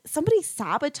somebody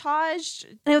sabotaged.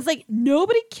 And I was like,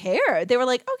 nobody cared. They were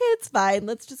like, okay, it's fine.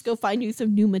 Let's just go find you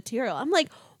some new material. I'm like,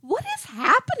 what is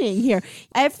happening here?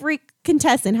 Every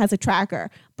contestant has a tracker,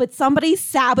 but somebody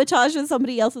sabotages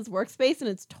somebody else's workspace and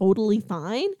it's totally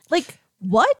fine. Like,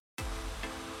 what?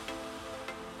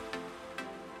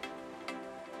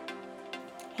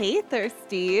 Hey,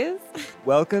 Thirsties.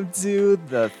 Welcome to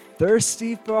the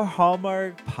Thirsty for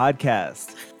Hallmark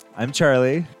podcast. I'm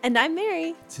Charlie. And I'm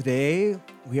Mary. Today,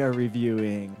 we are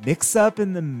reviewing Mix Up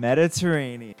in the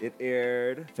Mediterranean. It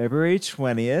aired February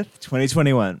 20th,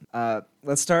 2021.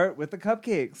 Let's start with the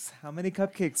cupcakes. How many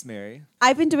cupcakes, Mary?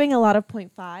 I've been doing a lot of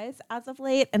 0.5s as of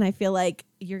late, and I feel like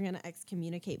you're going to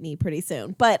excommunicate me pretty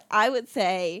soon. But I would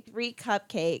say 3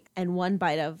 cupcakes and 1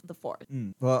 bite of the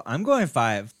 4th. Well, I'm going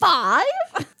 5. 5?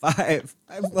 5.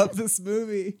 I love this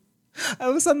movie. I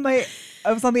was on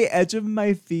the edge of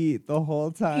my feet the whole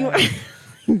time.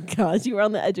 Gosh, you were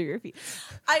on the edge of your feet.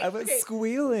 I was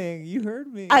squealing. You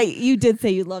heard me. You did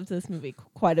say you loved this movie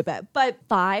quite a bit. But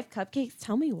 5 cupcakes,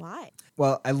 tell me why.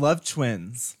 Well, I love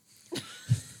twins.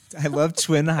 I love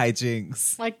twin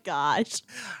hijinks. My gosh.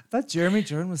 I thought Jeremy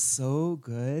Jordan was so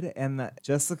good and that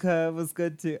Jessica was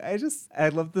good too. I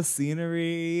love the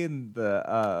scenery and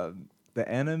the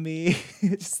enemy.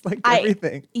 Just like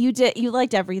everything. You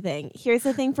liked everything. Here's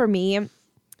the thing for me.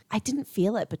 I didn't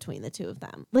feel it between the two of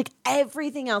them. Like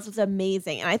everything else was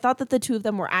amazing. And I thought that the two of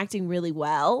them were acting really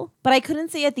well. But I couldn't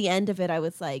say at the end of it, I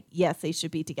was like, yes, they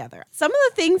should be together. Some of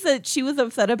the things that she was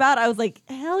upset about, I was like,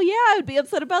 hell yeah, I would be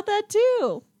upset about that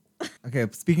too. Okay,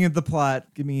 speaking of the plot,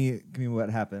 give me what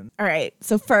happened. All right.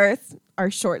 So first, our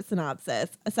short synopsis.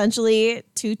 Essentially,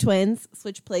 2 twins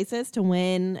switch places to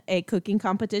win a cooking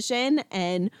competition,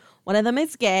 and one of them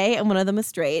is gay and one of them is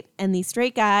straight. And the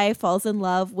straight guy falls in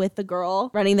love with the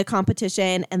girl running the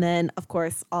competition, and then, of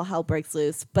course, all hell breaks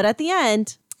loose. But at the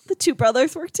end, the 2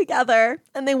 brothers work together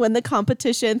and they win the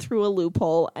competition through a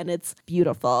loophole, and it's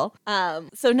beautiful.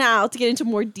 So now to get into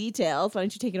more details, why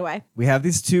don't you take it away? We have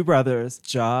these 2 brothers,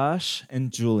 Josh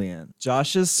and Julian.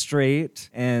 Josh is straight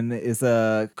and is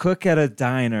a cook at a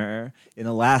diner in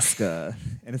Alaska.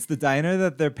 And it's the diner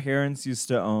that their parents used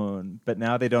to own, but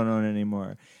now they don't own it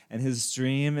anymore. And his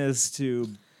dream is to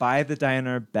buy the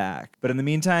diner back. But in the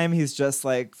meantime, he's just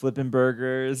like flipping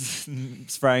burgers,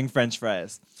 frying French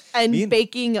fries. And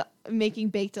making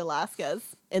baked Alaskas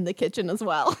in the kitchen as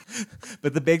well.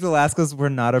 But the baked Alaskas were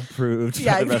not approved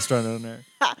by the restaurant owner.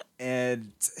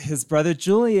 And his brother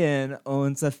Julian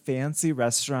owns a fancy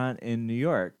restaurant in New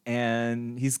York.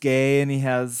 And he's gay and he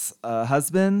has a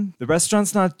husband. The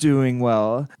restaurant's not doing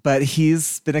well, but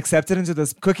he's been accepted into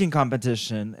this cooking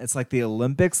competition. It's like the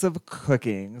Olympics of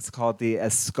cooking. It's called the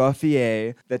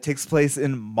Escoffier that takes place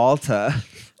in Malta.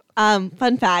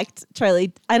 Fun fact,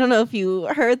 Charlie, I don't know if you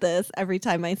heard this every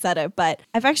time I said it, but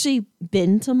I've actually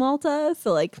been to Malta,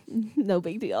 so like no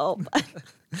big deal.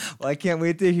 Well, I can't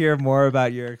wait to hear more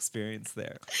about your experience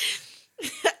there.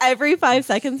 Every 5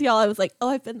 seconds, y'all, I was like, oh,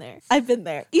 I've been there. I've been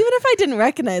there. Even if I didn't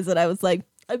recognize it, I was like,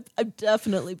 I've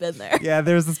definitely been there. Yeah,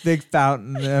 there's this big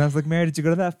fountain, and I was like, Mary, did you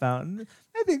go to that fountain?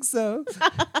 I think so.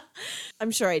 I'm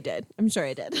sure I did.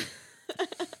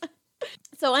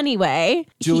 So anyway,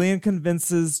 Julian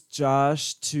convinces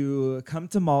Josh to come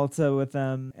to Malta with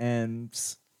them and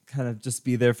kind of just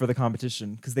be there for the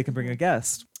competition because they can bring a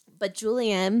guest. But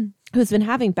Julian, who's been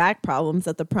having back problems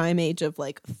at the prime age of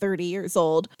like 30 years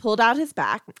old, pulled out his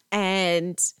back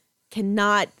and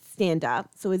cannot stand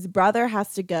up. So his brother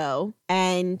has to go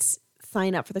and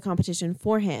sign up for the competition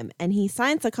for him. And he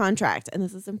signs a contract, and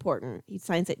this is important. He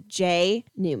signs it J.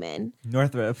 Newman.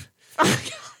 Northrop. Oh,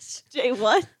 gosh. J.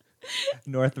 what?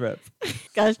 Northrop.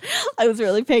 Gosh, I was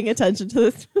really paying attention to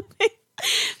this movie.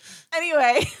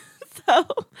 Anyway, so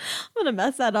I'm going to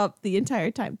mess that up the entire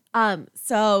time.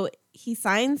 So he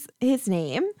signs his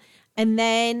name, and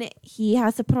then he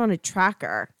has to put on a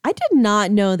tracker. I did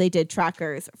not know they did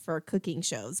trackers for cooking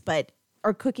shows,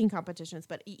 or cooking competitions,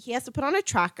 but he has to put on a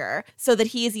tracker so that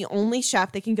he is the only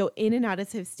chef that can go in and out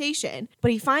of his station. But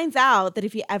he finds out that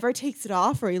if he ever takes it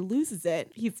off or he loses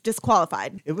it, he's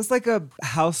disqualified. It was like a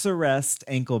house arrest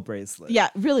ankle bracelet. Yeah,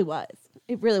 it really was.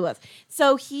 It really was.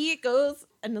 So he goes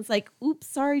and it's like, oops,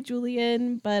 sorry,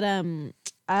 Julian, but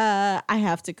I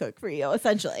have to cook for you,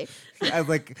 essentially. I was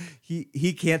like,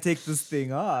 he can't take this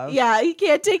thing off. Yeah, he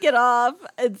can't take it off.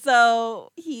 And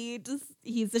so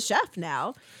he's a chef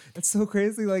now. It's so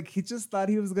crazy. Like, he just thought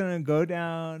he was going to go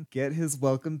down, get his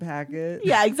welcome packet.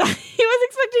 Yeah, exactly. He was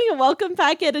expecting a welcome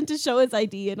packet and to show his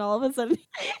ID, and all of a sudden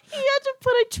he had to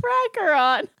put a tracker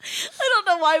on. I don't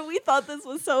know why we thought this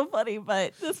was so funny,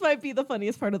 but this might be the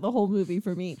funniest part of the whole movie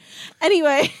for me.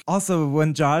 Anyway. Also,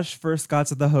 when Josh first got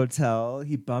to the hotel,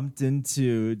 he bumped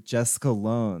into Jessica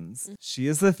Loans. She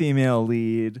is the female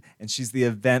lead, and she's the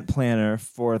event planner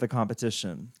for the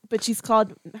competition. But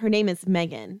her name is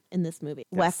Megan in this movie.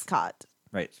 Yes. Westcott.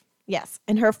 Right. Yes.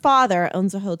 And her father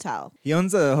owns a hotel. He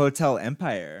owns a hotel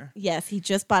empire. Yes. He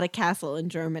just bought a castle in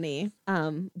Germany,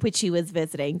 which he was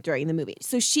visiting during the movie.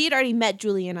 So she had already met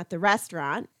Julian at the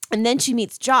restaurant. And then she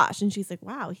meets Josh and she's like,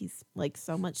 wow, he's like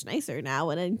so much nicer now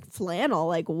and in flannel.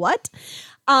 Like, what?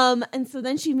 And so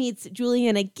then she meets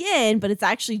Julian again, but it's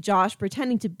actually Josh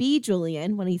pretending to be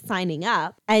Julian when he's signing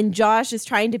up. And Josh is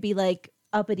trying to be like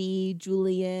uppity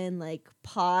Julian, like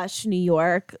posh New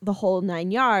York, the whole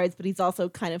 9 yards, but he's also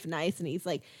kind of nice. And he's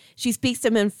like, she speaks to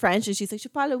him in French and she's like, je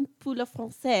parle un peu le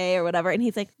français or whatever. And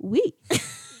he's like, oui.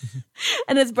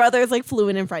 And his brother is like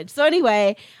fluent in French. So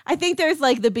anyway, I think there's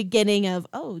like the beginning of,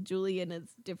 oh, Julian is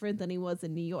different than he was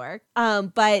in New York.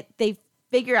 But they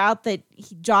figure out that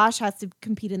Josh has to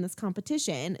compete in this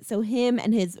competition. So him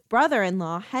and his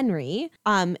brother-in-law, Henry,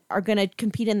 are going to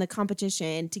compete in the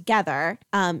competition together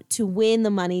to win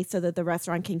the money so that the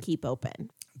restaurant can keep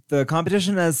open. The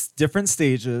competition has different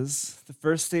stages. The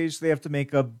first stage, they have to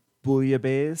make a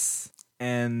bouillabaisse,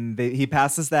 and he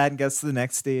passes that and gets to the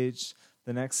next stage.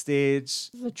 The next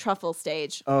stage, the truffle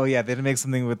stage. Oh yeah, they had to make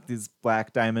something with these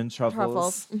black diamond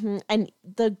truffles. Mm-hmm. And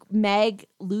the Meg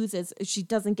loses; she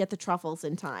doesn't get the truffles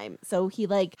in time, so he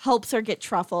like helps her get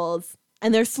truffles.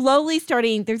 And they're slowly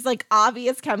starting. There's like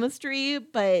obvious chemistry,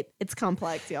 but it's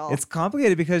complex, y'all. It's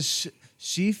complicated because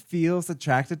she feels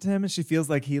attracted to him and she feels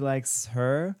like he likes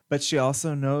her, but she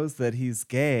also knows that he's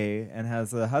gay and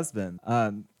has a husband.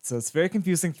 So it's very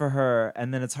confusing for her.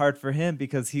 And then it's hard for him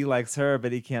because he likes her,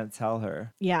 but he can't tell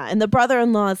her. Yeah. And the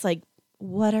brother-in-law is like,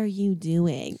 what are you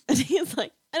doing? And he's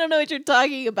like, I don't know what you're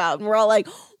talking about. And we're all like,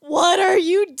 what are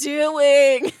you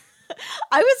doing?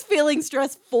 I was feeling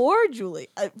stressed for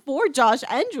Josh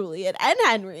and Juliet and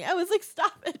Henry. I was like,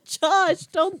 stop it, Josh,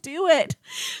 don't do it.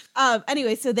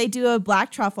 Anyway, so they do a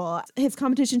black truffle. His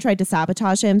competition tried to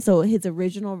sabotage him. So his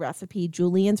original recipe,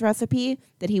 Julian's recipe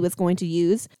that he was going to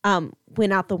use,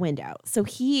 went out the window. So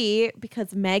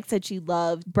because Meg said she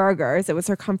loved burgers, it was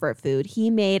her comfort food, he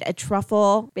made a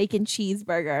truffle bacon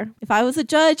cheeseburger. If I was a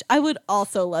judge, I would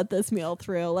also let this meal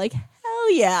through. Like,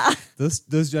 hell yeah.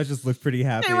 Those judges look pretty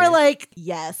happy. They were like,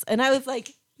 yes. And I was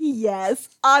like, yes,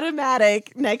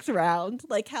 automatic next round.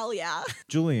 Like, hell yeah.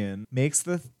 Julian makes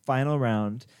the final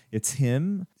round. It's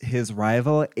him, his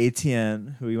rival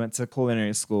Etienne, who he went to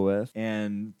culinary school with,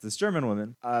 and this German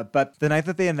woman. But the night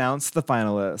that they announced the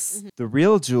finalists, the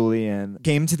real Julian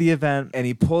came to the event and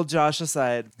he pulled Josh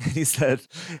aside and he said,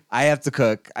 I have to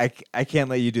cook. I can't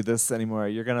let you do this anymore.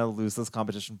 You're going to lose this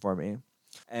competition for me.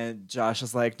 And Josh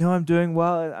is like, no, I'm doing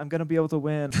well. I'm going to be able to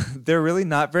win. They're really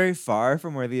not very far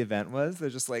from where the event was. They're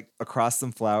just like across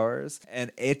some flowers.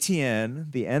 And Etienne,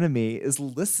 the enemy, is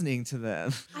listening to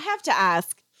them. I have to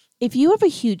ask, if you have a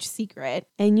huge secret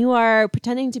and you are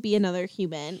pretending to be another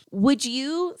human, would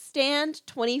you stand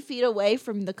 20 feet away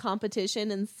from the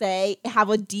competition and have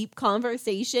a deep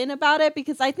conversation about it?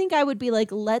 Because I think I would be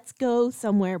like, let's go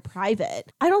somewhere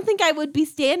private. I don't think I would be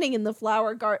standing in the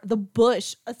flower garden, the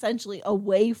bush, essentially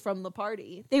away from the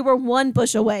party. They were one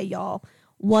bush away, y'all.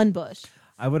 One bush.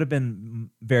 I would have been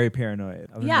very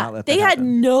paranoid. They had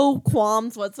no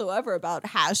qualms whatsoever about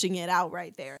hashing it out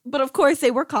right there. But of course, they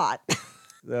were caught.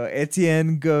 So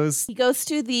Etienne goes. He goes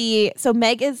to so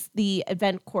Meg is the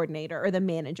event coordinator or the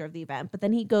manager of the event, but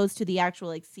then he goes to the actual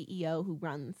like CEO who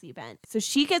runs the event. So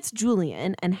she gets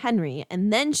Julian and Henry,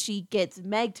 and then she gets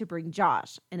Meg to bring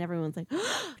Josh, and everyone's like,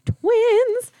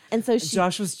 twins. And so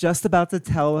Josh was just about to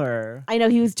tell her. I know,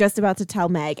 he was just about to tell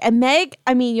Meg. And Meg,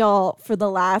 I mean, y'all, for the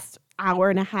last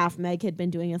hour and a half, Meg had been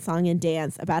doing a song and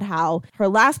dance about how her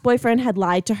last boyfriend had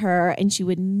lied to her and she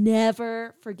would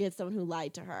never forget someone who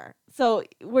lied to her. So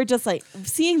we're just like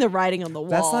seeing the writing on the wall.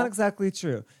 That's not exactly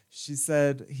true. She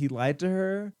said he lied to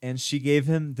her and she gave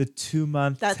him the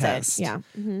 2-month test. It. Yeah.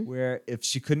 Mm-hmm. Where if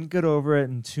she couldn't get over it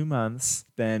in 2 months,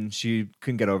 then she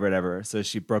couldn't get over it ever. So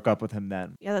she broke up with him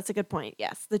then. Yeah, that's a good point.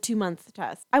 Yes. The 2-month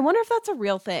test. I wonder if that's a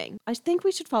real thing. I think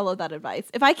we should follow that advice.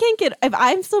 If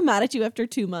I'm still mad at you after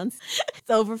 2 months, it's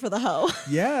over for the hoe.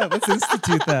 Yeah, let's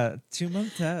institute that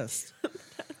 2-month test.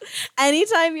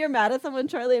 Anytime you're mad at someone,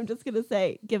 Charlie, I'm just going to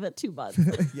say, give it 2 months.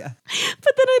 Yeah.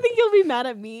 But then I think you'll be mad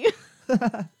at me.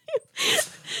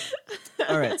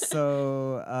 All right.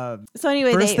 So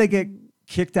anyway, first they get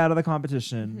kicked out of the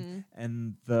competition,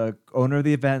 and the owner of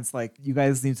the event's like, you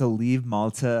guys need to leave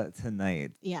Malta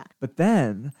tonight. Yeah. But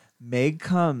then Meg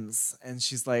comes and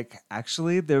she's like,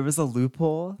 actually, there was a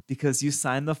loophole because you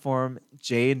signed the form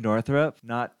J. Northrup,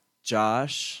 not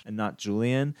Josh and not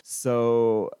Julian.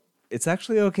 So it's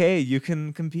actually okay. You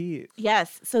can compete.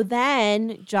 Yes. So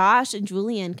then Josh and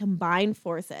Julian combine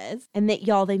forces and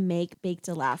they make Baked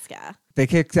Alaska. They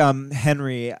kicked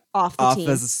Henry off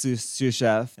as a sous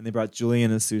chef, and they brought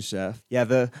Julian as sous chef. Yeah,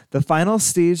 the final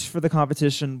stage for the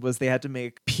competition was they had to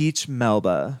make peach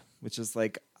melba, which is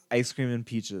like ice cream and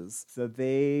peaches. So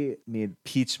they made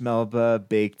peach melba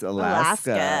baked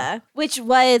Alaska, which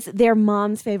was their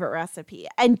mom's favorite recipe.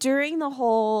 And during the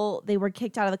whole they were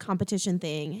kicked out of the competition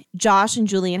thing, Josh and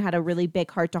Julian had a really big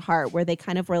heart to heart where they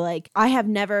kind of were like, I have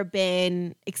never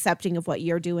been accepting of what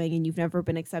you're doing and you've never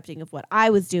been accepting of what I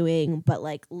was doing, but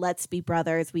like, let's be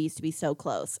brothers. We used to be so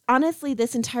close. Honestly,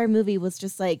 this entire movie was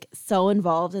just like so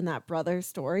involved in that brother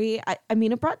story. I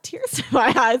mean, it brought tears to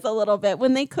my eyes a little bit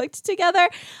when they cooked together.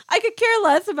 I could care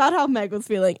less about how Meg was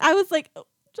feeling. I was like, oh,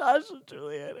 Josh and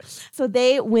Julian. So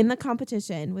they win the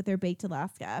competition with their baked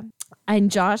Alaska. And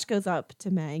Josh goes up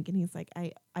to Meg and he's like,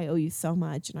 I owe you so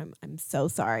much and I'm so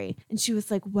sorry. And she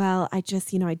was like, well, I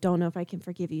just, I don't know if I can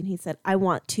forgive you. And he said, I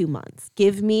want 2 months.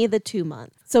 Give me the 2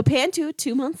 months. So pan to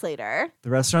 2 months later. The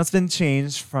restaurant's been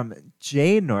changed from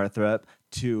J. Northrup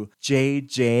to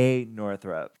J.J.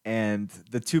 Northrup. And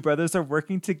the two brothers are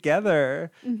working together.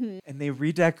 And they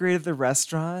redecorated the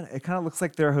restaurant. It kind of looks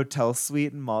like their hotel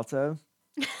suite in Malta.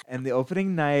 And the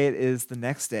opening night is the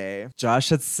next day. Josh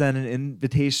had sent an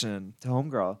invitation to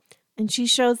Homegirl. And she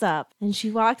shows up and she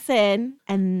walks in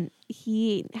and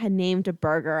he had named a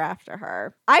burger after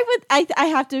her. I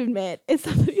have to admit, if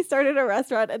somebody started a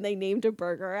restaurant and they named a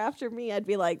burger after me, I'd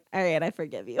be like, all right, I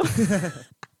forgive you.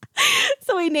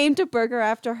 So he named a burger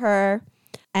after her.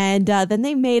 And then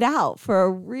they made out for a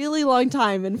really long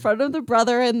time in front of the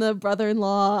brother and the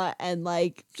brother-in-law and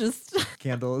like just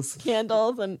candles.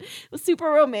 And it was super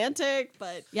romantic.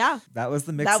 But yeah. That was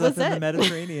the mix-up in the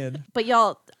Mediterranean. But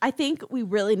y'all, I think we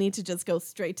really need to just go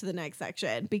straight to the next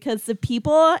section because the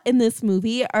people in this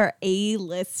movie are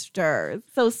A-listers.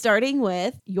 So starting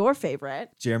with your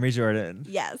favorite. Jeremy Jordan.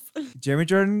 Yes. Jeremy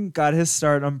Jordan got his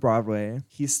start on Broadway.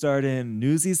 He starred in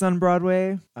Newsies on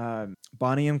Broadway,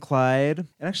 Bonnie and Clyde.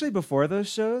 And actually before those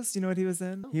shows, you know what he was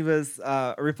in? He was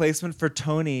a replacement for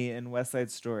Tony in West Side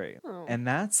Story. Oh. And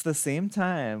that's the same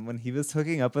time when he was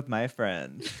hooking up with my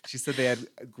friend. She said they had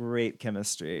great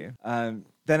chemistry.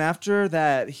 Then after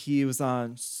that, he was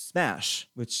on Smash,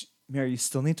 which, Mary, you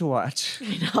still need to watch.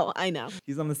 I know.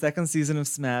 He's on the second season of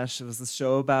Smash. It was a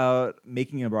show about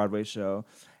making a Broadway show.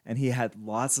 And he had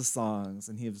lots of songs,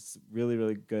 and he was really,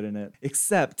 really good in it.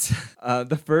 Except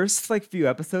the first few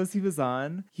episodes he was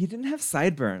on, he didn't have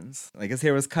sideburns. Like his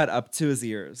hair was cut up to his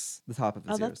ears, the top of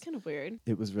his ears. Oh, that's kind of weird.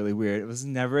 It was really weird. It was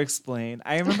never explained.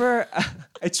 I remember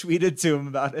I tweeted to him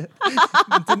about it.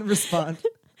 He didn't respond.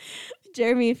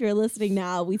 Jeremy, if you're listening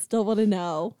now, we still want to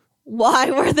know, why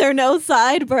were there no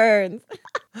sideburns?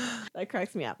 That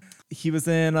cracks me up. He was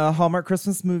in a Hallmark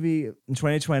Christmas movie in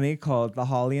 2020 called The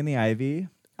Holly and the Ivy.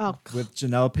 Oh, with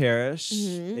Janelle Parrish,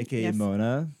 a.k.a. Yes.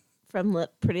 Mona. From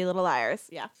Pretty Little Liars,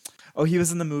 yeah. Oh, he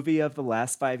was in the movie of the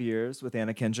last 5 years with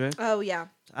Anna Kendrick. Oh, yeah.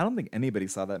 I don't think anybody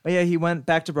saw that. But yeah, he went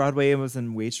back to Broadway and was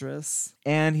in Waitress.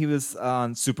 And he was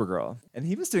on Supergirl. And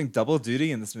he was doing double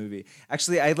duty in this movie.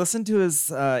 Actually, I listened to his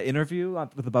interview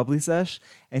with the Bubbly Sesh,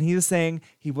 and he was saying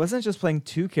he wasn't just playing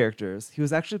 2 characters. He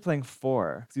was actually playing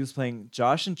 4. He was playing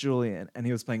Josh and Julian, and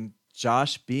he was playing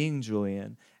Josh being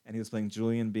Julian, and he was playing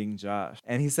Julian being Josh.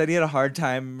 And he said he had a hard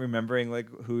time remembering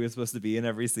who he was supposed to be in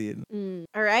every scene.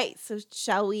 All right, so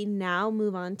shall we now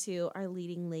move on to our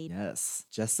leading lady? Yes,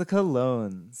 Jessica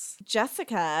Loans.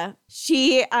 Jessica,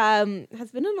 she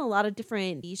has been in a lot of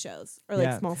different TV shows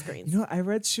or small screens. You know, I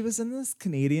read she was in this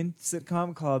Canadian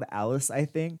sitcom called Alice, I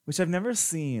think, which I've never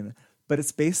seen. But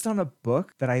it's based on a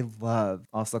book that I love,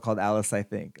 also called Alice, I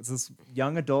think. It's this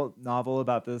young adult novel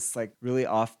about this really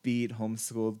offbeat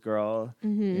homeschooled girl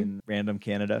in random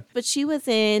Canada. But she was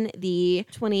in the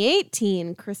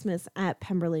 2018 Christmas at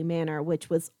Pemberley Manor, which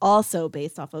was also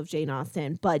based off of Jane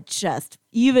Austen, but just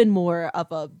even more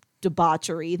of a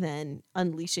debauchery than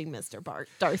Unleashing Mr.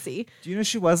 Darcy. Do you know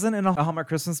she wasn't in a Hallmark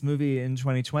Christmas movie in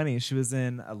 2020? She was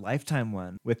in a Lifetime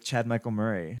one with Chad Michael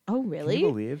Murray. Oh, really? Can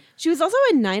you believe? She was also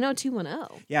in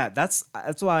 90210. Yeah, that's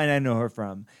why I know her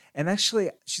from. And actually,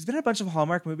 she's been in a bunch of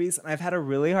Hallmark movies, and I've had a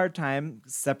really hard time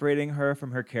separating her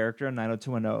from her character in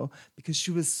 90210 because she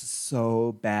was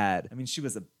so bad. I mean, she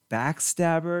was a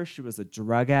backstabber. She was a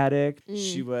drug addict.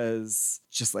 She was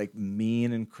just like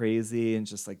mean and crazy and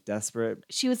just like desperate.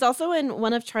 She was also in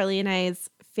one of Charlie and I's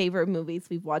favorite movies.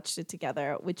 We've watched it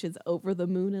together, which is Over the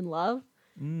Moon in Love.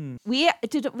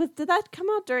 Did that come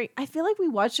out during? I feel like we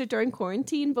watched it during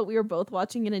quarantine, but we were both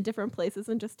watching it in different places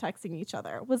and just texting each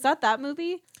other. Was that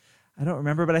movie? I don't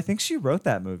remember, but I think she wrote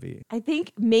that movie. I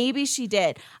think maybe she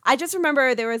did. I just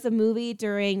remember there was a movie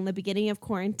during the beginning of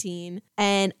quarantine,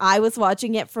 and I was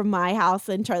watching it from my house,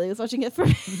 and Charlie was watching it from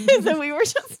his, and we were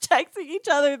just texting each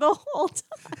other the whole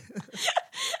time.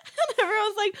 And everyone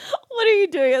was like, "What are you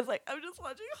doing?" I was like, "I'm just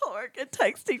watching Hallmark and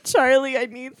texting Charlie. I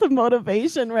need some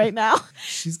motivation right now."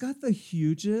 She's got the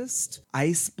hugest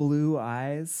ice blue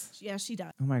eyes. Yeah, she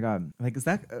does. Oh my God. Like, is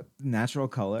that a natural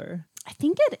color? I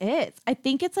think it is. I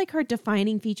think it's like her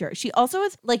defining feature. She also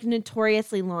has like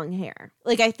notoriously long hair.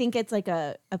 Like I think it's like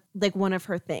a like one of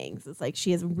her things. It's like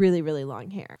she has really, really long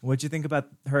hair. What'd you think about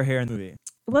her hair in the movie?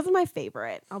 It wasn't my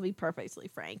favorite. I'll be perfectly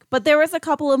frank. But there was a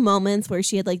couple of moments where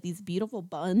she had like these beautiful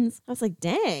buns. I was like,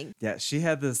 dang. Yeah, she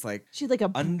had this like she had like a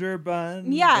underbun.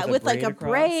 Yeah, with like a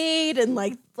braid and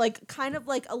like kind of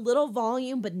like a little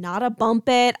volume, but not a bump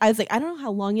it. I was like, I don't know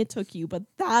how long it took you, but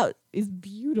that is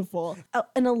beautiful.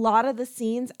 And a lot of the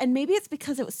scenes, and maybe it's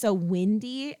because it was so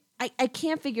windy. I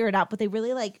can't figure it out, but they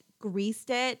really like greased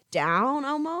it down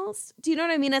almost. Do you know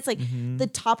what I mean? It's like the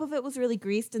top of it was really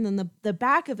greased and then the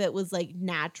back of it was like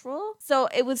natural. So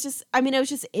it was just, I mean, it was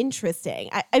just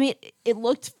interesting. I mean, it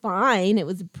looked fine. It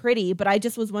was pretty, but I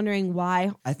just was wondering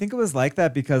why. I think it was like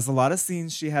that because a lot of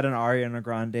scenes she had an Ariana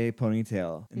Grande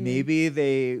ponytail. And maybe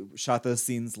they shot those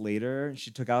scenes later. She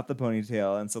took out the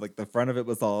ponytail. And so like the front of it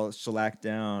was all shellacked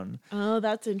down. Oh,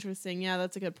 that's interesting. Yeah,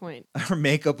 that's a good point. Her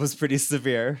makeup was pretty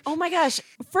severe. Oh my gosh.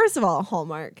 First of all,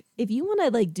 Hallmark, if you want to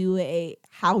like do a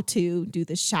how to do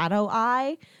the shadow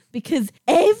eye, because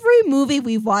every movie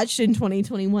we've watched in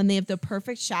 2021, they have the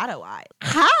perfect shadow eye.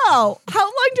 How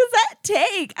long does that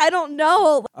take? I don't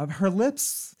know. Her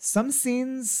lips, some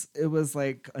scenes it was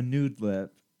like a nude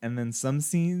lip. And then some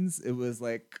scenes it was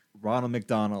like Ronald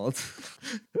McDonald.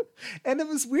 And it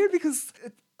was weird because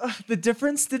the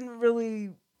difference didn't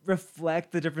really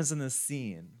reflect the difference in the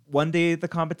scene. One day at the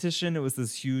competition, it was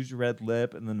this huge red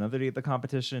lip, and another day at the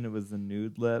competition, it was the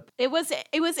nude lip. It was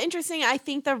interesting. I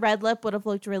think the red lip would have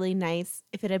looked really nice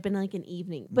if it had been like an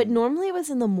evening, but normally it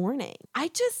was in the morning.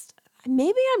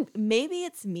 Maybe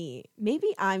it's me.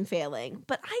 Maybe I'm failing,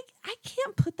 but I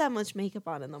can't put that much makeup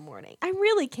on in the morning. I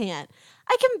really can't.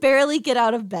 I can barely get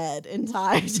out of bed in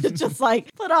time to just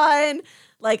like put on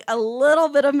like a little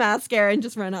bit of mascara and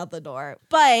just run out the door.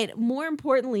 But more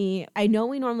importantly, I know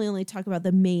we normally only talk about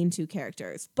the main two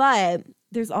characters, but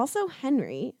there's also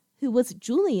Henry, who was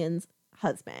Julian's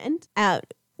husband,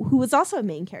 who was also a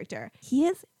main character. He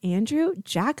is Andrew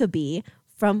Jacoby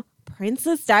from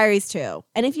Princess Diaries 2.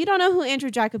 And if you don't know who Andrew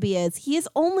Jacoby is, he is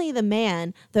only the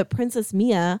man that Princess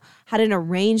Mia had an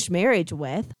arranged marriage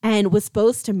with and was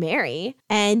supposed to marry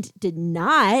and did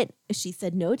not. She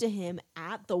said no to him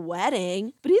at the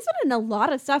wedding, but he's been in a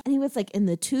lot of stuff. And he was like in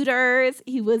The Tudors.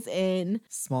 He was in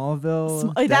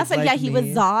Smallville. He was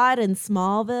Zod in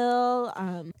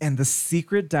Smallville. And The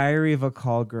Secret Diary of a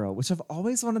Call Girl, which I've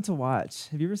always wanted to watch.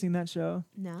 Have you ever seen that show?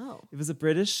 No. It was a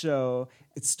British show.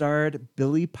 It starred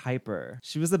Billie Piper.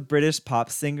 She was a British pop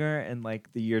singer in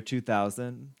like the year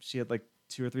 2000. She had like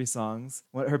 2 or 3 songs.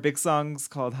 Her big song's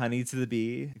called Honey to the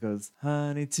Bee. It goes,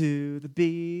 honey to the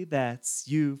bee, that's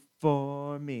you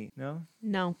for me.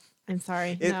 No, I'm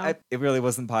sorry. It really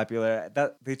wasn't popular.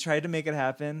 They tried to make it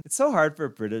happen. It's so hard for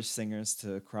British singers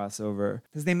to cross over.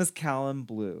 His name is Callum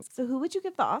Blue. So who would you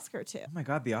give the Oscar to? Oh my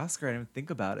God, the Oscar! I didn't even think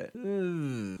about it.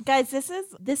 Ugh. Guys,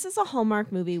 this is a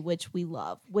Hallmark movie which we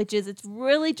love, which is it's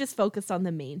really just focused on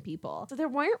the main people. So there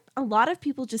weren't a lot of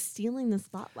people just stealing the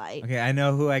spotlight. Okay, I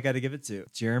know who I got to give it to.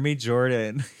 Jeremy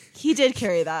Jordan. He did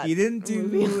carry that. He didn't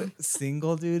do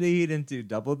single duty. He didn't do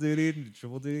double duty. He didn't do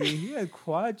triple duty. He had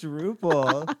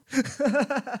quadruple.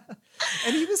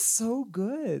 And he was so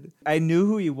good. I knew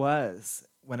who he was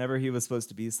whenever he was supposed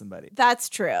to be somebody. That's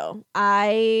true.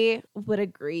 I would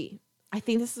agree. I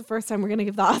think this is the first time we're going to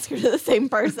give the Oscar to the same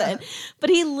person. But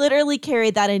he literally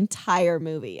carried that entire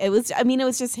movie. It was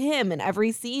just him in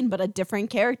every scene, but a different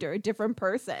character, a different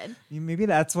person. Maybe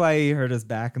that's why he hurt his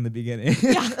back in the beginning.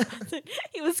 Yeah.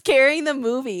 He was carrying the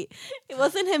movie. It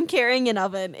wasn't him carrying an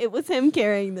oven. It was him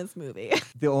carrying this movie.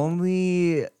 The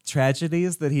only tragedy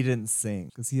is that he didn't sing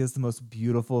because he has the most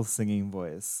beautiful singing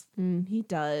voice. He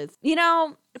does.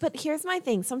 But here's my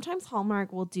thing. Sometimes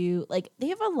Hallmark will do, like, they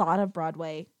have a lot of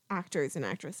Broadway actors and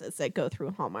actresses that go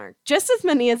through Hallmark, just as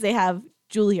many as they have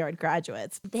Juilliard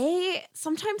graduates.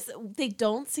 Sometimes they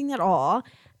don't sing at all,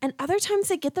 And other times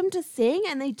they get them to sing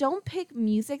and they don't pick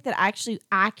music that actually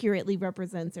accurately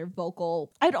represents their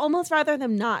vocal. I'd almost rather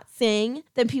them not sing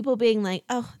than people being like,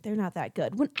 oh, they're not that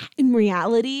good. When in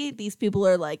reality, these people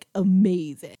are like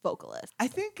amazing vocalists. I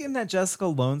think in that Jessica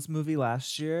Loans movie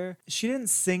last year, she didn't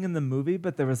sing in the movie,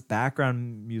 but there was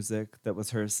background music that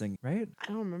was her singing, right? I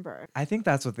don't remember. I think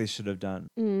that's what they should have done.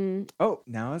 Oh,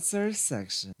 now it's our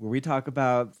section where we talk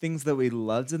about things that we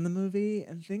loved in the movie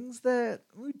and things that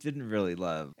we didn't really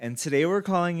love. And today we're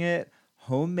calling it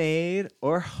Homemade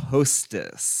or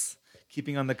Hostess.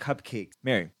 Keeping on the cupcakes.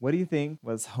 Mary, what do you think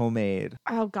was homemade?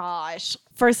 Oh, gosh.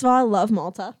 First of all, I love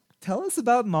Malta. Tell us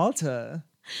about Malta.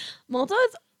 Malta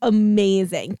is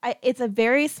amazing. It's a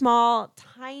very small,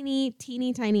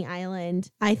 teeny tiny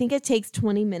island. I think it takes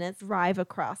 20 minutes to drive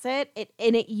across it.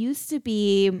 It used to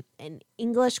be an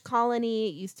English colony.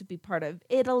 It used to be part of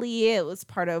Italy. It was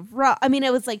part of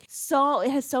it was like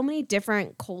it has so many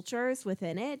different cultures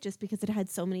within it just because it had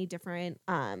so many different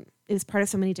it was part of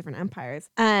so many different empires.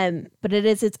 But it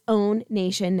is its own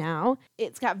nation now.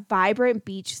 It's got vibrant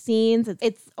beach scenes.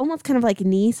 It's almost kind of like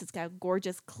Nice. It's got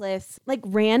gorgeous cliffs. Like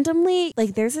randomly,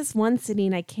 like there's this one city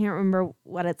and I can't remember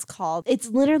what it's called.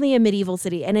 It's literally a medieval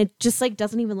city and it just like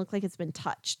doesn't even look like it's been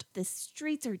touched. The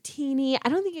streets are teeny. I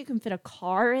don't think you can fit a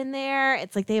car in there.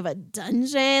 It's like they have a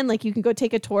dungeon. Like you can go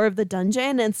take a tour of the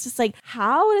dungeon and it's just like,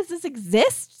 how does this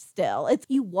exist? Still, it's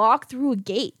you walk through a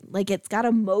gate, like it's got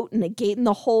a moat and a gate and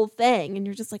the whole thing, and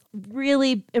you're just like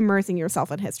really immersing yourself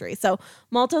in history. So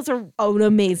Malta's an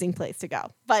amazing place to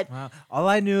go. But wow. All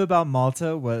I knew about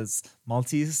Malta was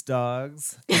Maltese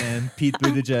dogs and Pete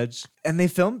Buttigieg, and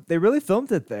they really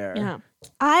filmed it there. Yeah.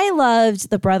 I loved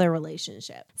the brother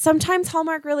relationship. Sometimes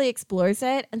Hallmark really explores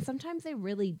it, and sometimes they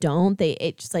really don't.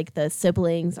 It's just like the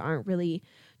siblings aren't really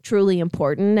truly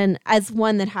important. And as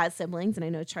one that has siblings, and I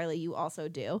know Charlie, you also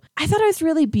do, I thought it was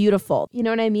really beautiful. You know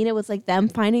what I mean? It was like them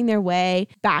finding their way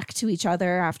back to each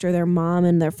other after their mom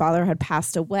and their father had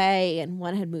passed away, and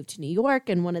one had moved to New York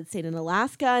and one had stayed in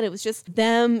Alaska. And it was just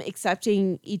them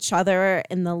accepting each other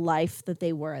in the life that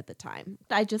they were at the time.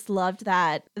 I just loved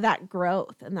that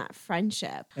growth and that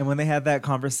friendship. And when they had that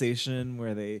conversation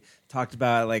where they talked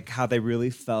about like how they really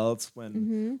felt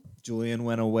when Julian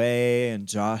went away and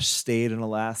Josh stayed in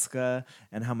Alaska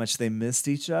and how much they missed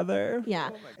each other. Yeah.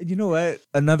 You know what?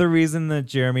 Another reason that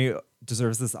Jeremy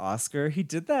deserves this Oscar, he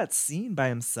did that scene by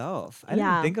himself. I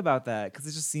didn't think about that because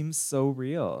it just seems so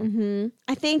real.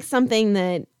 I think something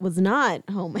that was not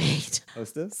homemade.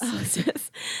 Hostess?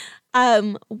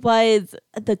 Was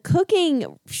the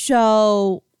cooking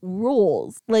show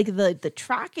rules, like the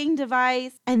tracking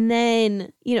device, and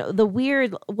then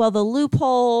the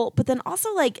loophole, but then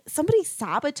also like somebody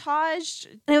sabotaged,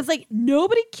 and it was like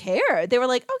nobody cared. They were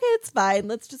like, okay, it's fine,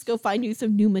 let's just go find you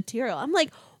some new material. I'm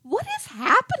like, what is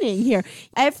happening here?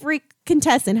 Every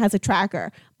contestant has a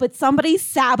tracker, but somebody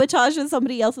sabotages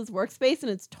somebody else's workspace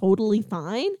and it's totally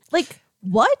fine. Like,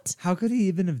 what? How could he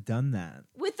even have done that?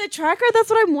 With the tracker,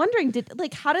 that's what I'm wondering.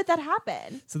 How did that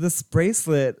happen? So this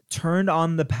bracelet turned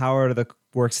on the power to the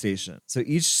workstation. So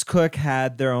each cook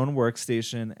had their own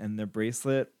workstation, and their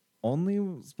bracelet only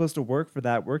was supposed to work for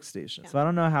that workstation. Yeah. So I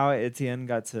don't know how Etienne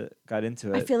got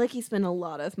into it. I feel like he spent a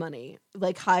lot of money,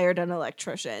 like hired an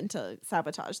electrician to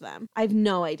sabotage them. I have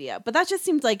no idea. But that just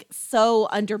seems like so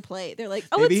underplayed. They're like,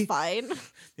 it's fine.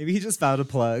 Maybe he just found a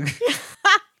plug.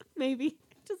 Maybe.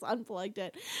 Just unplugged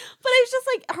it. But it's just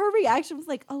like her reaction was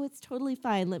like, oh, it's totally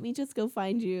fine. Let me just go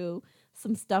find you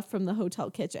some stuff from the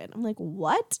hotel kitchen. I'm like,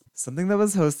 what? Something that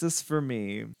was Hostess for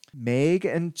me. Meg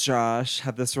and Josh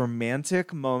have this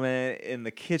romantic moment in the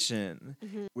kitchen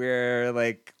where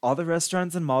like all the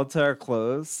restaurants in Malta are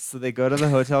closed. So they go to the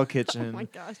hotel kitchen. Oh my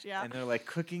gosh, yeah. And they're like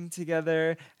cooking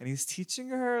together, and he's teaching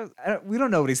her. We don't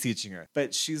know what he's teaching her,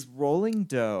 but she's rolling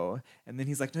dough. And then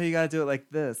he's like, no, you got to do it like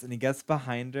this. And he gets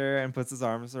behind her and puts his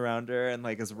arms around her and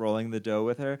like is rolling the dough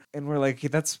with her. And we're like, hey,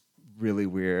 that's really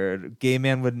weird. Gay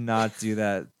man would not do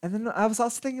that. And then I was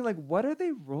also thinking, like, what are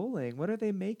they rolling? What are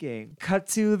they making? Cut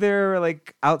to their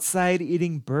like outside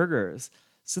eating burgers.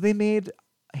 So they made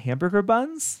hamburger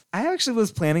buns. I actually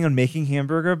was planning on making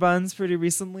hamburger buns pretty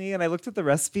recently, and I looked at the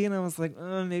recipe and I was like,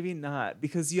 maybe not,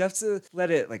 because you have to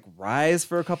let it like rise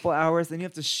for a couple hours, then you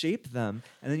have to shape them,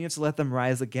 and then you have to let them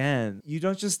rise again. You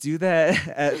don't just do that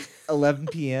at 11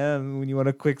 p.m. when you want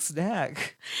a quick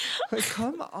snack. Like,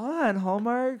 come on,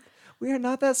 Hallmark. We are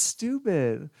not that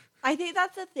stupid. I think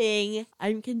that's the thing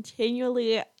I'm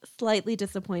continually slightly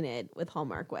disappointed with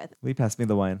Hallmark with. Will you pass me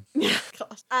the wine?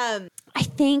 Gosh. I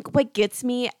think what gets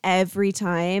me every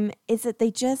time is that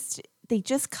they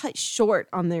just cut short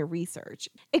on their research.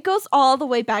 It goes all the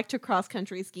way back to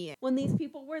cross-country skiing when these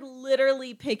people were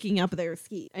literally picking up their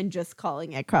ski and just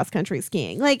calling it cross-country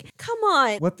skiing. Like, come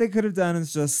on. What they could have done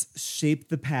is just shape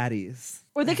the patties.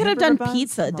 Or they could have done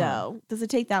pizza dough. Does it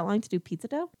take that long to do pizza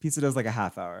dough? Pizza dough is like a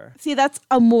half hour. See, that's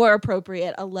a more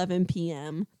appropriate 11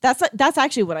 p.m. That's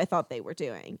actually what I thought they were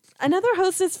doing. Another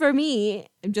hostess for me,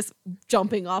 I'm just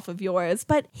jumping off of yours,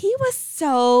 but he was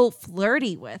so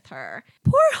flirty with her.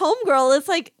 Poor homegirl is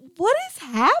like, what is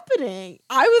happening?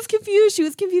 I was confused. She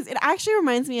was confused. It actually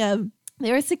reminds me of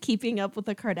there was a Keeping Up with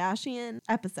the Kardashian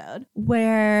episode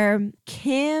where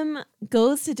Kim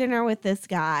goes to dinner with this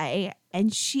guy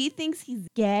and she thinks he's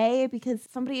gay because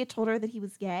somebody had told her that he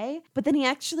was gay, but then he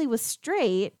actually was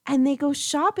straight, and they go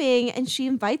shopping and she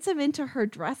invites him into her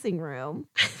dressing room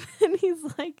and he's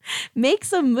like,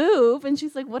 makes a move, and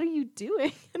she's like, what are you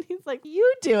doing? And he's like,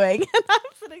 you doing? And I'm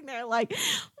sitting there like,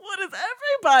 what is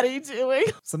everybody doing?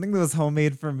 Something that was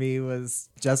homemade for me was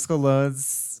Jessica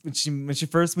Lowe's, when she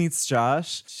first meets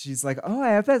Josh, she's like, oh,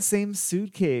 I have that same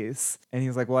suitcase. And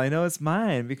he's like, well, I know it's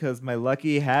mine because my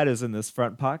lucky hat is in this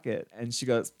front pocket. And she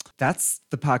goes, that's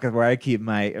the pocket where I keep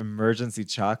my emergency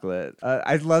chocolate.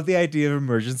 I love the idea of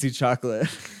emergency chocolate.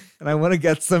 And I want to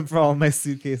get some for all my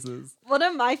suitcases. One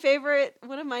of my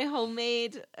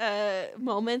homemade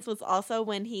moments was also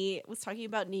when he was talking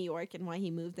about New York and why he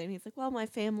moved there. And he's like, well, my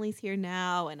family's here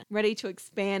now and I'm ready to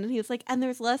expand. And he was like, and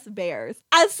there's less bears.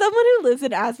 As someone who lives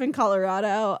in Aspen,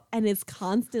 Colorado and is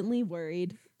constantly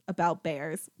worried about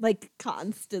bears, like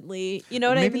constantly, you know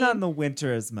what I mean? Maybe not in the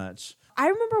winter as much. I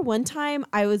remember one time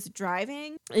I was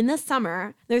driving in the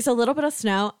summer. There's a little bit of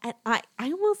snow, and I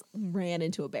almost ran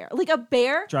into a bear. Like a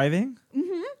bear. Driving?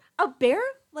 Mm-hmm. A bear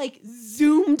like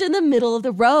zoomed in the middle of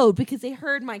the road because they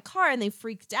heard my car and they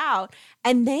freaked out.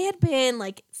 And they had been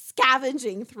like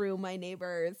scavenging through my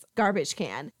neighbor's garbage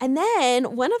can. And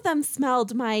then one of them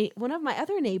smelled one of my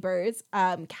other neighbors'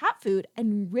 cat food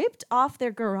and ripped off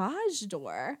their garage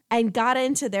door and got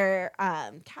into their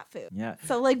cat food. Yeah.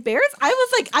 So like bears, I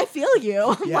was like, I feel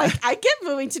you. Yeah. Like I get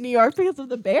moving to New York because of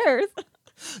the bears.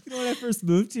 You know, when I first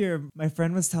moved here, my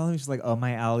friend was telling me, she's like, oh,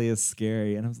 my alley is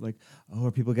scary. And I was like, oh,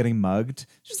 are people getting mugged?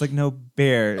 She's like, no,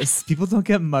 bears. People don't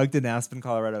get mugged in Aspen,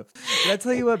 Colorado. Did I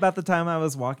tell you about the time I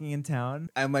was walking in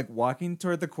town? I'm like walking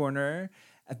toward the corner.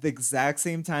 At the exact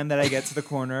same time that I get to the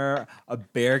corner, a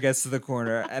bear gets to the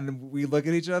corner, and we look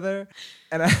at each other,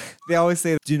 and they always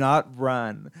say, do not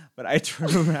run. But I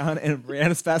turned around and ran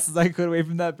as fast as I could away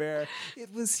from that bear.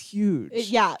 It was huge.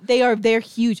 Yeah, they're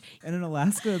huge. And in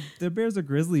Alaska, their bears are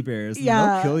grizzly bears. And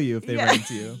Yeah. they'll kill you if they run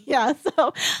into you. Yeah,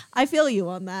 so I feel you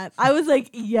on that. I was like,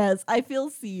 yes, I feel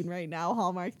seen right now,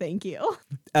 Hallmark, thank you.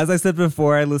 As I said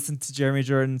before, I listened to Jeremy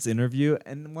Jordan's interview,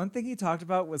 and one thing he talked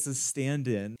about was his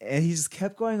stand-in. And he just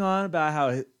kept going on about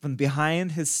how from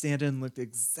behind his stand-in looked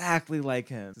exactly like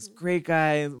him. This great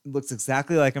guy looks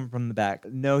exactly like him from the back.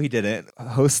 No, he didn't.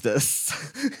 Hostess.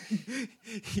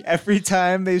 Every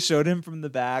time they showed him from the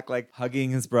back, like hugging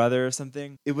his brother or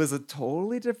something, it was a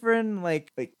totally different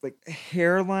like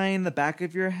hairline, the back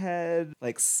of your head,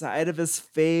 like side of his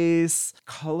face,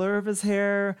 color of his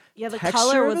hair. Yeah, the texture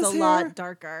color of was his a hair. lot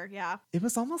darker. Yeah. It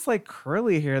was almost like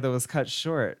curly hair that was cut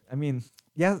short. I mean,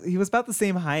 yeah, he was about the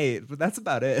same height, but that's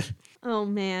about it. Oh,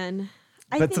 man.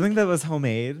 Something that was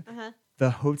homemade, Uh-huh. the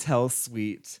hotel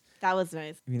suite. That was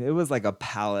nice. I mean, it was like a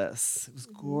palace. It was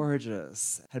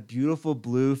gorgeous. Had beautiful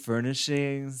blue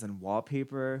furnishings and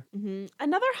wallpaper. Mm-hmm.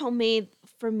 Another homemade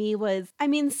for me was, I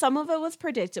mean, some of it was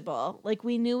predictable. Like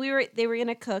we knew they were going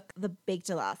to cook the baked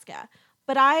Alaska.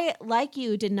 But I, like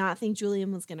you, did not think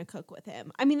Julian was going to cook with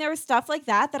him. I mean, there was stuff like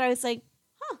that I was like,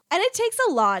 huh. And it takes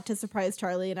a lot to surprise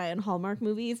Charlie and I in Hallmark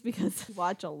movies because we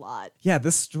watch a lot. Yeah,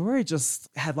 this story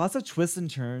just had lots of twists and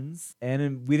turns.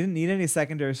 And we didn't need any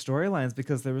secondary storylines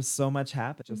because there was so much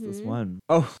happening. Just this one.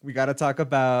 Oh, we got to talk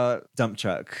about Dump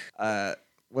Truck.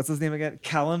 What's his name again?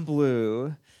 Callum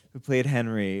Blue, who played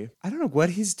Henry. I don't know what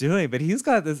he's doing, but he's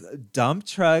got this dump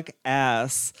truck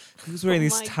ass. He was wearing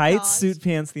these tight suit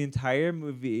pants the entire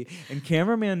movie, and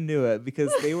cameraman knew it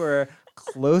because they were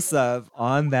close up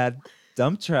on that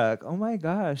dump truck. Oh my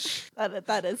gosh.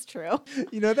 That is true.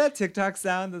 You know that TikTok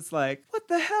sound that's like, what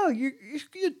the hell? You're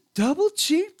double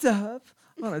cheeked up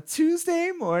on a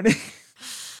Tuesday morning.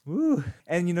 Ooh.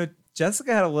 And you know,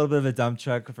 Jessica had a little bit of a dump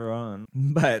truck of her own.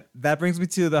 But that brings me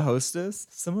to the hostess.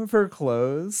 Some of her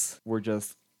clothes were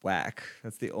just whack.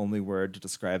 That's the only word to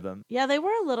describe them. Yeah, they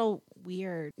were a little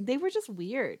weird. They were just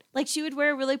weird. Like she would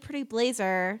wear a really pretty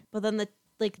blazer, but then the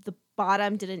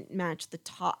bottom didn't match the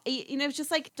top. You know, it's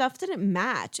just like stuff didn't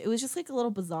match. It was just like a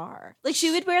little bizarre. Like she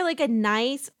would wear like a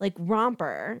nice like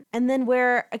romper and then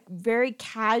wear a very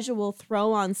casual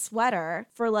throw on sweater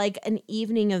for like an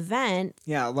evening event.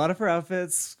 Yeah, a lot of her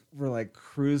outfits were like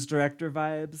cruise director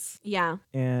vibes. Yeah.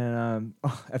 And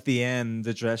at the end,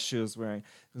 the dress she was wearing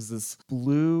was this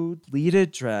blue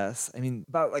pleated dress. I mean,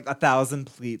 about like 1,000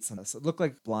 pleats on this. It looked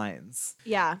like blinds.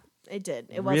 Yeah. It did.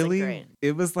 It wasn't great.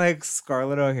 It was like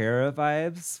Scarlett O'Hara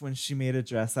vibes when she made a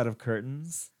dress out of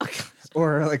curtains.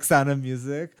 Or like Sound of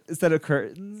Music. Instead of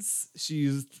curtains, she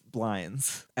used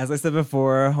blinds. As I said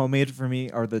before, homemade for me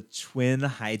are the twin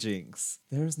hijinks.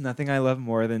 There's nothing I love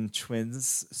more than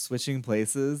twins switching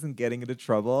places and getting into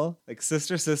trouble. Like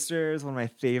Sister Sister is one of my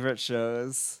favorite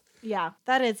shows. Yeah,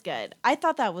 that is good. I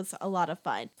thought that was a lot of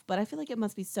fun, but I feel like it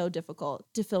must be so difficult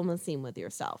to film a scene with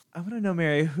yourself. I want to know,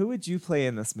 Mary, who would you play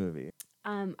in this movie?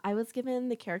 I was given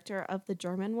the character of the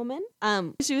German woman.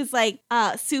 She was like,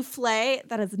 souffle,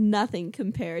 that is nothing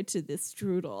compared to this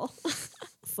strudel.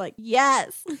 It's like,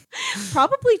 yes.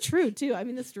 Probably true, too. I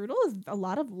mean, the strudel is a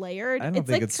lot of layered. I don't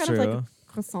think it's kind true. of like a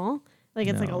croissant. Like,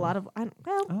 it's like a lot of,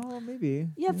 Oh, maybe.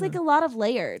 Yeah, it's like a lot of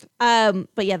layered.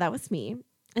 But yeah, that was me.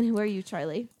 And who are you,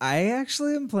 Charlie? I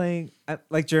actually am playing,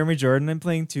 like Jeremy Jordan, I'm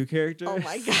playing two characters. Oh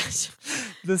my gosh.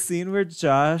 The scene where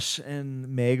Josh and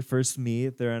Meg first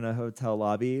meet, they're in a hotel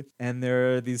lobby, and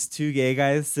there are these two gay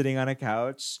guys sitting on a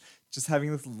couch, just having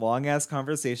this long ass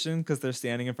conversation because they're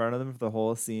standing in front of them for the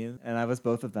whole scene. And I was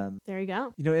both of them. There you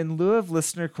go. You know, in lieu of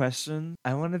listener question,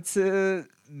 I wanted to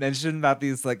mention about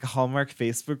these like Hallmark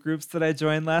Facebook groups that I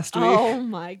joined last week. Oh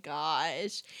my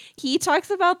gosh. He talks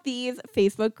about these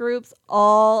Facebook groups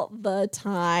all the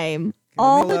time.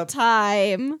 All the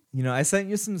time. You know, I sent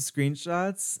you some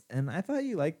screenshots and I thought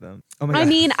you liked them. Oh my God. I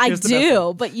mean, I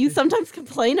do, but you sometimes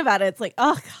complain about it. It's like,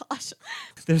 oh gosh.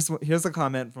 Here's a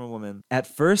comment from a woman. At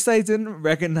first, I didn't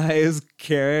recognize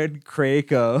Karen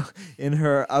Krakow in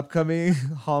her upcoming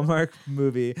Hallmark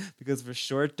movie because of her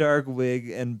short, dark wig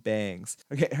and bangs.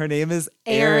 Okay, her name is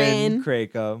Erin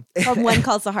Krakow. From When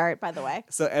Calls the Heart, by the way.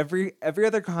 So every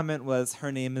other comment was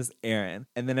her name is Erin,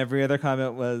 and then every other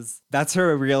comment was that's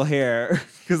her real hair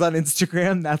because on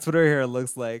Instagram that's what her hair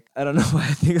looks like. I don't know why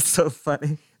I think it's so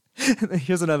funny. And then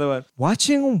here's another one.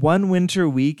 Watching One Winter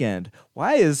Weekend.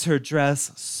 Why is her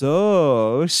dress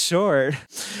so short?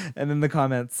 And then the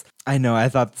comments. I know, I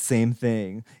thought the same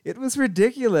thing. It was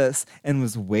ridiculous and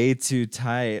was way too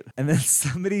tight. And then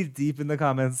somebody deep in the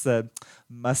comments said,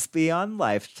 must be on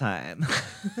Lifetime.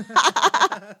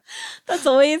 That's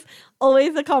always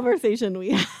a conversation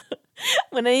we have.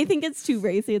 When anything gets too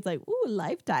racy, it's like, ooh,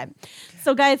 Lifetime.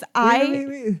 So guys,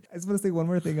 wait. I just want to say one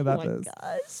more thing about this.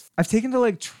 Gosh. I've taken to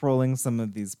like trolling some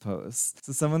of these posts.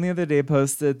 So someone the other day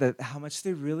posted that how much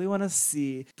they really want to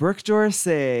see Brooke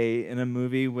Dorsey in a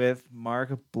movie with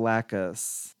Mark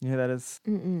Blackus. You know who that is?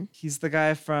 Mm-mm. He's the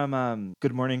guy from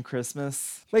Good Morning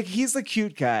Christmas. Like, he's a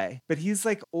cute guy, but he's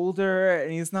like older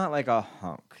and he's not like a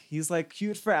hunk. He's like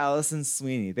cute for Allison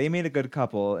Sweeney. They made a good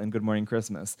couple in Good Morning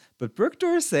Christmas. But Brooke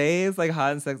Dorsey is like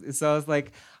hot and sexy. So I was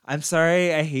like, I'm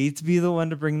sorry, I hate to be the one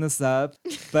to bring this up,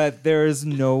 but there is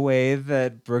no way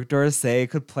that Brooke Dorsey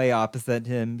could play opposite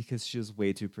him because she was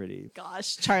way too pretty.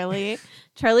 Gosh, Charlie.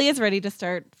 Charlie is ready to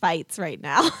start fights right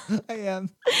now. I am.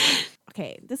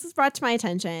 Okay, this was brought to my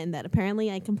attention that apparently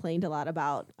I complained a lot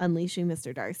about Unleashing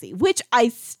Mr. Darcy, which I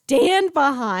stand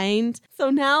behind.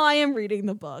 So now I am reading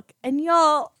the book. And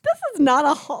y'all, this is not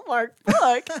a Hallmark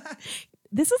book.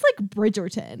 This is like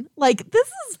Bridgerton. Like, this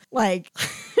is like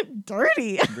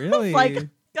dirty. Really? Like,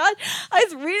 God, I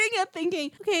was reading it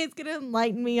thinking, okay, it's going to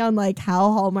enlighten me on like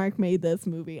how Hallmark made this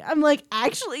movie. I'm like,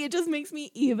 actually, it just makes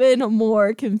me even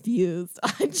more confused.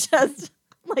 I just...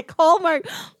 like, Hallmark,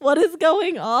 what is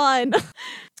going on?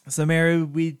 So, Mary,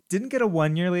 we didn't get a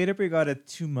 1 year later, but we got a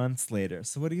 2 months later.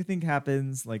 So what do you think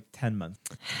happens like 10 months?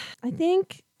 I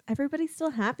think everybody's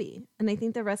still happy. And I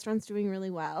think the restaurant's doing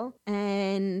really well.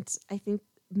 And I think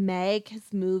Meg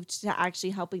has moved to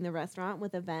actually helping the restaurant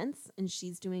with events. And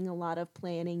she's doing a lot of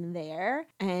planning there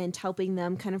and helping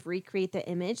them kind of recreate the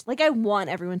image. Like, I want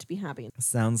everyone to be happy.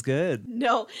 Sounds good.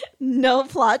 No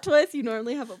plot twist. You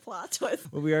normally have a plot twist.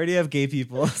 Well, we already have gay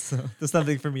people, so there's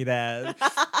something for me to add.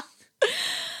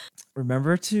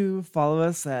 Remember to follow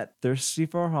us at Thirsty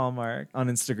for Hallmark on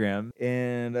Instagram.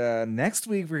 And next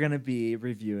week, we're going to be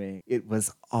reviewing It Was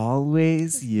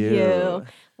Always You.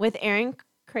 With Erin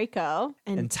Craco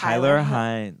and Tyler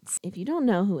Hynes. If you don't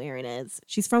know who Erin is,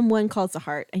 she's from One Calls the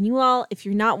Heart. And you all, if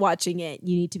you're not watching it,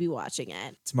 you need to be watching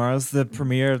it. Tomorrow's the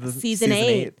premiere of the season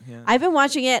 8. Yeah. I've been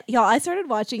watching it. Y'all, I started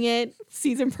watching it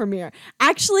season premiere.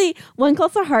 Actually, One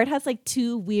Calls the Heart has like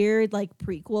 2 weird like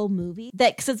prequel movies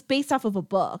because it's based off of a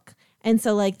book. And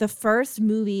so, like, the first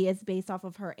movie is based off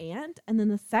of her aunt. And then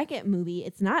the second movie,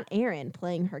 it's not Erin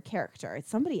playing her character. It's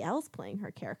somebody else playing her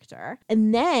character.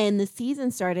 And then the season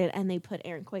started and they put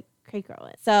Erin Craco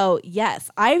in. So,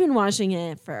 yes, I've been watching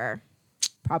it for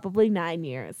probably 9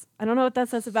 years. I don't know what that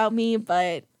says about me,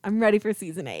 but I'm ready for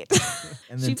season 8.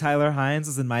 And then Tyler Hynes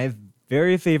was in my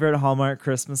very favorite Hallmark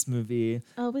Christmas movie.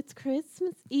 Oh, it's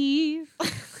Christmas Eve.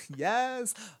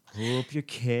 Yes. Hope your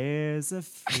cares are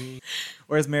free.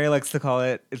 Or as Mary likes to call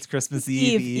it, it's Christmas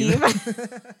Eve.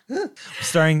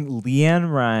 Starring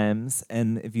LeAnn Rimes.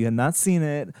 And if you have not seen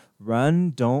it,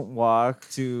 run, don't walk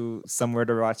to somewhere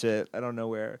to watch it. I don't know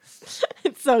where.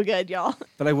 It's so good, y'all.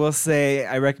 But I will say,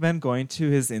 I recommend going to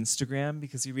his Instagram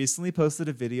because he recently posted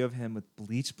a video of him with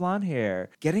bleach blonde hair,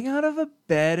 getting out of a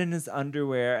bed in his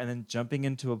underwear and then jumping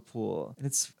into a pool. And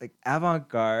it's like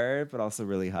avant-garde, but also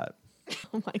really hot.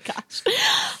 Oh my gosh.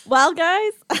 Well,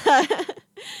 guys,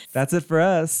 that's it for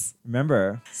us.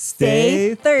 Remember,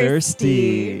 stay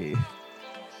thirsty.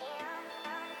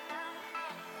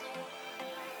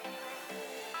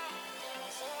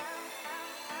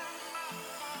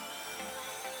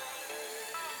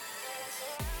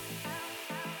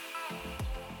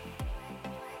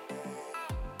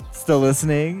 Still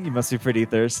listening? You must be pretty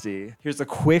thirsty. Here's a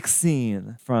quick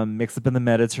scene from Mix Up in the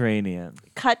Mediterranean.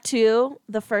 Cut to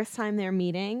the first time they're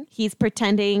meeting. He's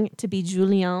pretending to be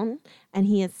Julien, and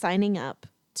he is signing up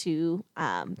to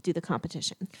do the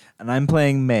competition. And I'm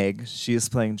playing Meg. She is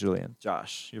playing Julien.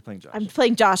 Josh, you're playing Josh. I'm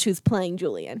playing Josh, who's playing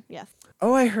Julien. Yes.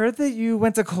 Oh, I heard that you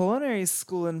went to culinary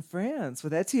school in France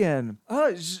with Etienne.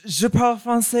 Oh, je parle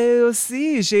français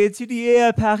aussi. J'ai étudié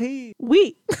à Paris.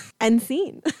 Oui. And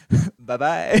scene.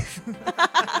 Bye-bye.